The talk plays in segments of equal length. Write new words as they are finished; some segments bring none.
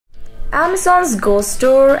Amazon's Go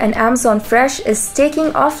Store and Amazon Fresh is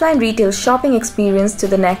taking offline retail shopping experience to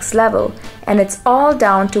the next level, and it's all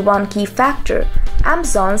down to one key factor: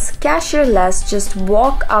 Amazon's Cashier-less just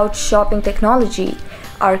walk-out shopping technology.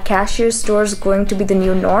 Are cashier stores going to be the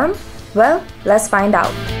new norm? Well, let's find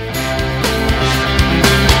out.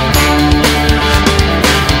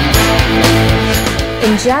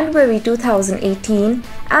 In January 2018,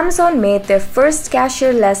 Amazon made their first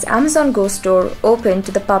cashier-less Amazon Go store open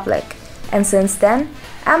to the public. And since then,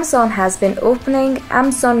 Amazon has been opening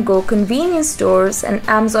Amazon Go convenience stores and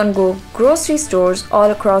Amazon Go grocery stores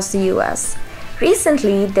all across the US.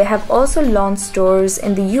 Recently, they have also launched stores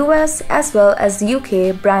in the US as well as the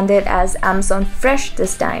UK branded as Amazon Fresh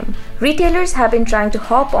this time. Retailers have been trying to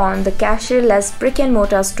hop on the cashier-less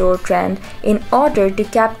brick-and-mortar store trend in order to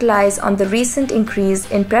capitalize on the recent increase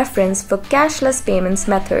in preference for cashless payments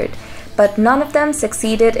method, but none of them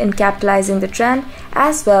succeeded in capitalizing the trend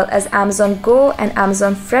as well as Amazon Go and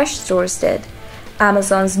Amazon Fresh stores did.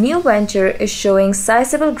 Amazon's new venture is showing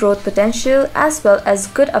sizable growth potential as well as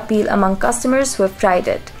good appeal among customers who have tried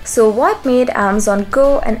it. So what made Amazon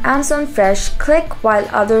Go and Amazon Fresh click while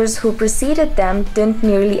others who preceded them didn't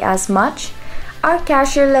nearly as much? Are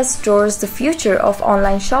cashier-less stores the future of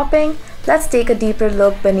online shopping? Let's take a deeper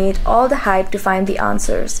look beneath all the hype to find the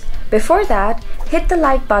answers. Before that, hit the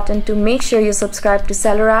like button to make sure you subscribe to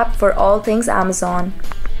SellerApp for all things Amazon.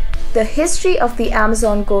 The history of the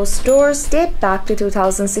Amazon Go stores date back to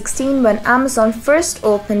 2016 when Amazon first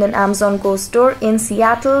opened an Amazon Go store in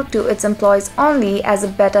Seattle to its employees only as a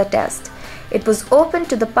beta test. It was opened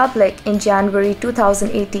to the public in January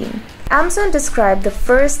 2018. Amazon described the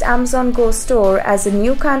first Amazon Go store as a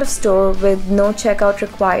new kind of store with no checkout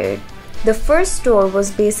required. The first store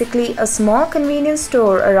was basically a small convenience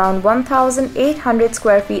store around 1,800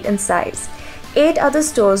 square feet in size. 8 other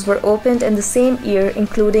stores were opened in the same year,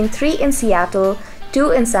 including 3 in Seattle,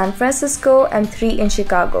 2 in San Francisco, and 3 in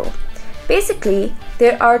Chicago. Basically,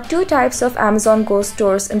 there are 2 types of Amazon Go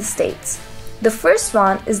stores in the States. The first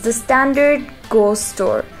one is the standard Go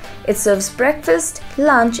store. It serves breakfast,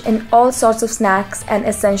 lunch, and all sorts of snacks and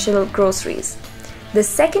essential groceries. The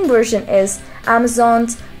second version is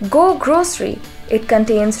Amazon's Go Grocery. It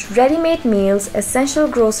contains ready-made meals, essential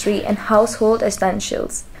grocery, and household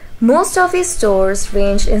essentials. Most of these stores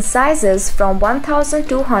range in sizes from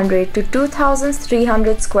 1,200 to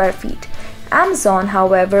 2,300 square feet. Amazon,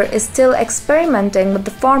 however, is still experimenting with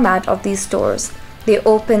the format of these stores. They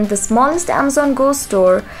opened the smallest Amazon Go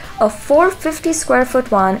store, a 450 square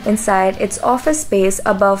foot one, inside its office space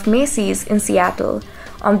above Macy's in Seattle.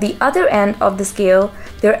 On the other end of the scale,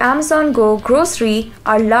 their Amazon Go Grocery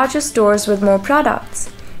are larger stores with more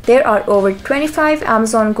products. There are over 25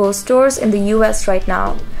 Amazon Go stores in the US right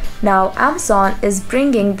now. Now, Amazon is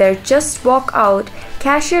bringing their just walk out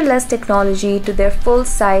cashier-less technology to their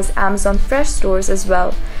full-size Amazon Fresh stores as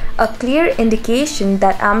well, a clear indication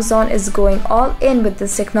that Amazon is going all in with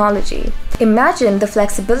this technology. Imagine the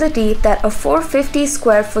flexibility that a 450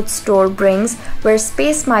 square foot store brings where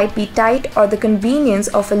space might be tight, or the convenience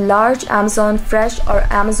of a large Amazon Fresh or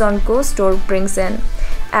Amazon Go store brings in,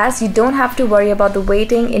 as you don't have to worry about the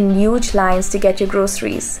waiting in huge lines to get your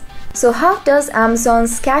groceries. So how does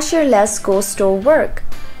Amazon's cashier-less Go store work?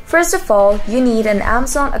 First of all, you need an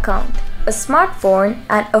Amazon account, a smartphone,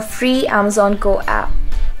 and a free Amazon Go app.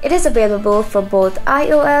 It is available for both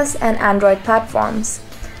iOS and Android platforms.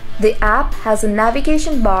 The app has a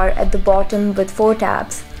navigation bar at the bottom with 4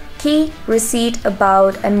 tabs: Key, Receipt,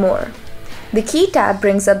 About, and more. The Key tab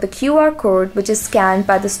brings up the QR code, which is scanned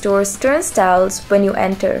by the store's turnstiles when you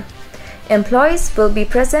enter. Employees will be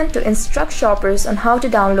present to instruct shoppers on how to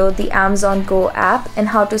download the Amazon Go app and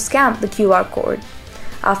how to scan the QR code.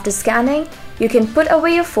 After scanning, you can put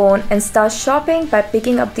away your phone and start shopping by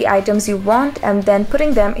picking up the items you want and then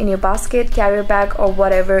putting them in your basket, carrier bag, or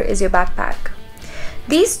whatever is your backpack.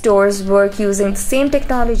 These stores work using the same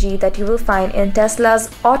technology that you will find in Tesla's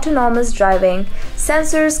autonomous driving,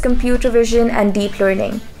 sensors, computer vision, and deep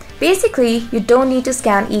learning. Basically, you don't need to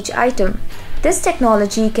scan each item. This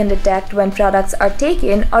technology can detect when products are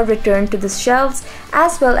taken or returned to the shelves,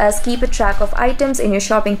 as well as keep a track of items in your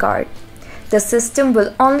shopping cart. The system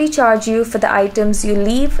will only charge you for the items you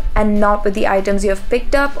leave and not with the items you have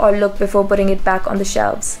picked up or looked before putting it back on the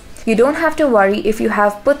shelves. You don't have to worry if you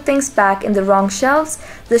have put things back in the wrong shelves.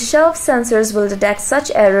 The shelf sensors will detect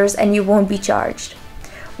such errors and you won't be charged.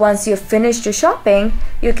 Once you've finished your shopping,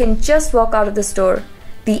 you can just walk out of the store.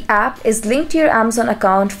 The app is linked to your Amazon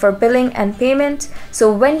account for billing and payment,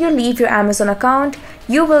 so when you leave your Amazon account,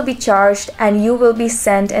 you will be charged and you will be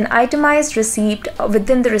sent an itemized receipt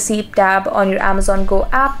within the Receipt tab on your Amazon Go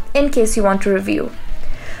app in case you want to review.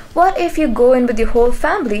 What if you go in with your whole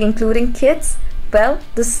family, including kids? Well,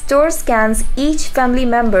 the store scans each family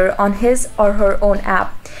member on his or her own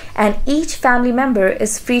app, and each family member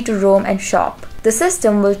is free to roam and shop. The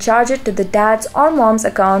system will charge it to the dad's or mom's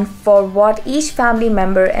account for what each family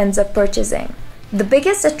member ends up purchasing. The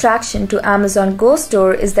biggest attraction to Amazon Go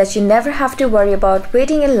Store is that you never have to worry about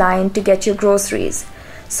waiting in line to get your groceries.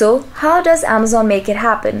 So, how does Amazon make it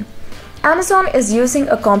happen? Amazon is using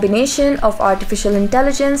a combination of artificial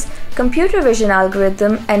intelligence, computer vision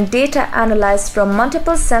algorithm, and data analyzed from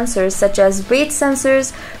multiple sensors such as weight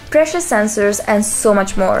sensors, pressure sensors, and so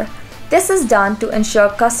much more. This is done to ensure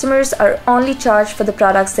customers are only charged for the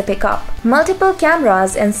products they pick up. Multiple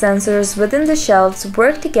cameras and sensors within the shelves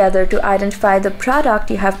work together to identify the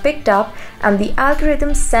product you have picked up, and the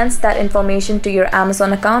algorithm sends that information to your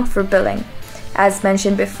Amazon account for billing. As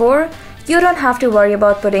mentioned before, you don't have to worry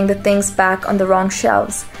about putting the things back on the wrong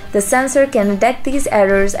shelves. The sensor can detect these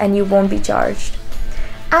errors and you won't be charged.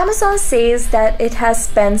 Amazon says that it has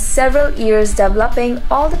spent several years developing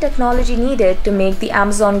all the technology needed to make the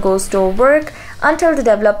Amazon Go Store work until they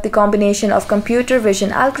developed the combination of computer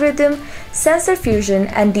vision algorithm, sensor fusion,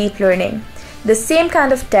 and deep learning. The same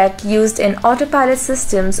kind of tech used in autopilot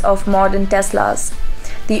systems of modern Teslas.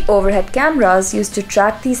 The overhead cameras used to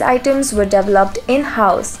track these items were developed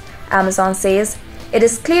in-house. Amazon says, it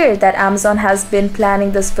is clear that Amazon has been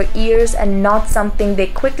planning this for years and not something they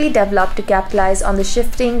quickly developed to capitalize on the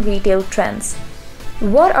shifting retail trends.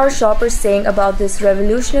 What are shoppers saying about this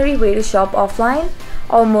revolutionary way to shop offline?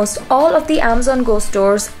 Almost all of the Amazon Go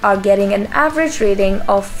stores are getting an average rating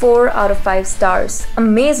of 4 out of 5 stars.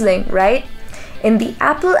 Amazing, right? In the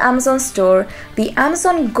Apple Amazon store, the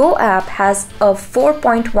Amazon Go app has a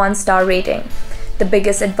 4.1 star rating. The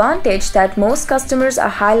biggest advantage that most customers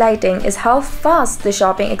are highlighting is how fast the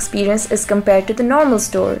shopping experience is compared to the normal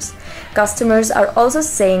stores. Customers are also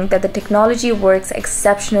saying that the technology works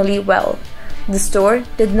exceptionally well. The store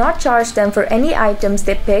did not charge them for any items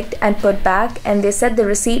they picked and put back, and they said the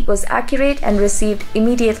receipt was accurate and received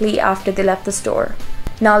immediately after they left the store.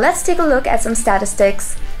 Now let's take a look at some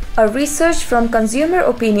statistics. A research from consumer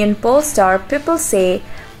opinion pollstar People Say,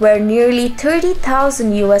 where nearly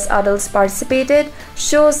 30,000 US adults participated,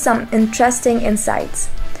 shows some interesting insights.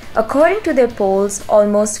 According to their polls,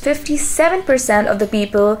 almost 57% of the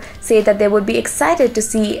people say that they would be excited to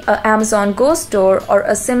see an Amazon Go store or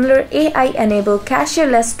a similar AI-enabled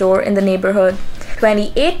cashier-less store in the neighborhood.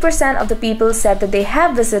 28% of the people said that they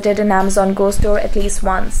have visited an Amazon Go store at least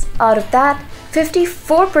once. Out of that,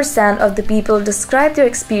 54% of the people described their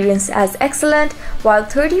experience as excellent, while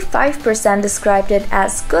 35% described it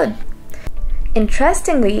as good.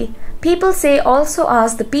 Interestingly, People Say also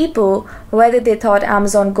asked the people whether they thought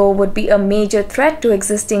Amazon Go would be a major threat to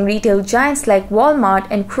existing retail giants like Walmart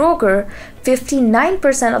and Kroger.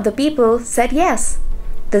 59% of the people said yes.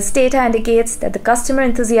 This data indicates that the customer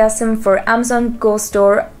enthusiasm for Amazon Go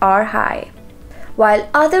Store are high. While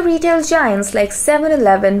other retail giants like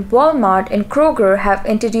 7-Eleven, Walmart, and Kroger have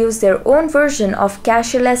introduced their own version of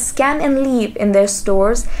cashier-less scan and leave in their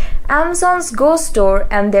stores, Amazon's Go Store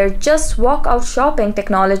and their just walk-out shopping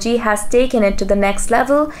technology has taken it to the next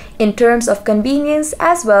level in terms of convenience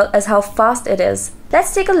as well as how fast it is.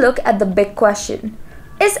 Let's take a look at the big question.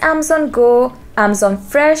 Is Amazon Go, Amazon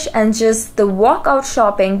Fresh, and just the walk-out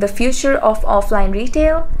shopping the future of offline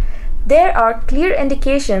retail? There are clear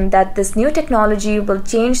indications that this new technology will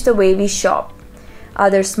change the way we shop.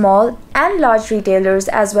 Other small and large retailers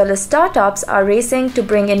as well as startups are racing to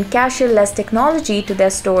bring in cashier-less technology to their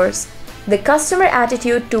stores. The customer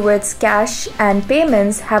attitude towards cash and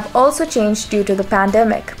payments have also changed due to the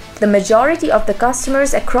pandemic. The majority of the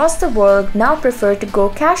customers across the world now prefer to go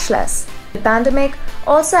cashless. The pandemic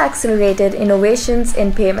also accelerated innovations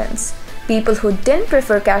in payments. People who didn't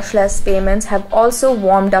prefer cashless payments have also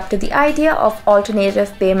warmed up to the idea of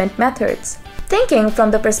alternative payment methods. Thinking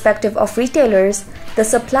from the perspective of retailers, the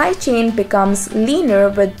supply chain becomes leaner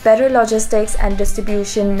with better logistics and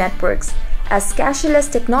distribution networks, as cashier-less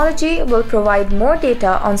technology will provide more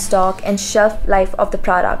data on stock and shelf life of the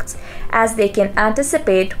products, as they can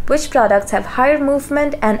anticipate which products have higher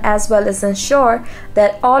movement and as well as ensure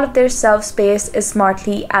that all of their shelf space is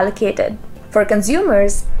smartly allocated. For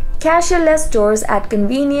consumers, cashier-less stores add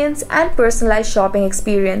convenience and personalized shopping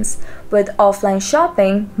experience, with offline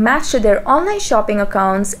shopping matched to their online shopping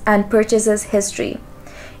accounts and purchases history.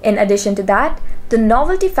 In addition to that, the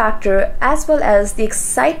novelty factor as well as the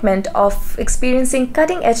excitement of experiencing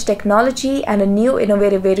cutting-edge technology and a new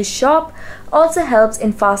innovative way to shop also helps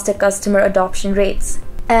in faster customer adoption rates.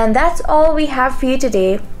 And that's all we have for you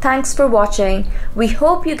today. Thanks for watching. We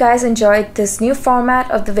hope you guys enjoyed this new format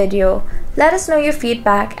of the video. Let us know your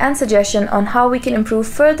feedback and suggestion on how we can improve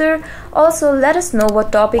further. Also, let us know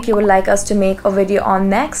what topic you would like us to make a video on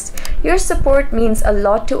next. Your support means a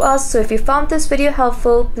lot to us, so if you found this video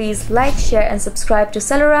helpful, please like, share, and subscribe to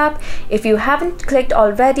SellerApp. If you haven't clicked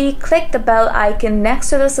already, click the bell icon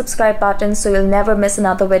next to the subscribe button so you'll never miss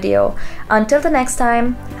another video. Until the next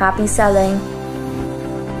time, happy selling!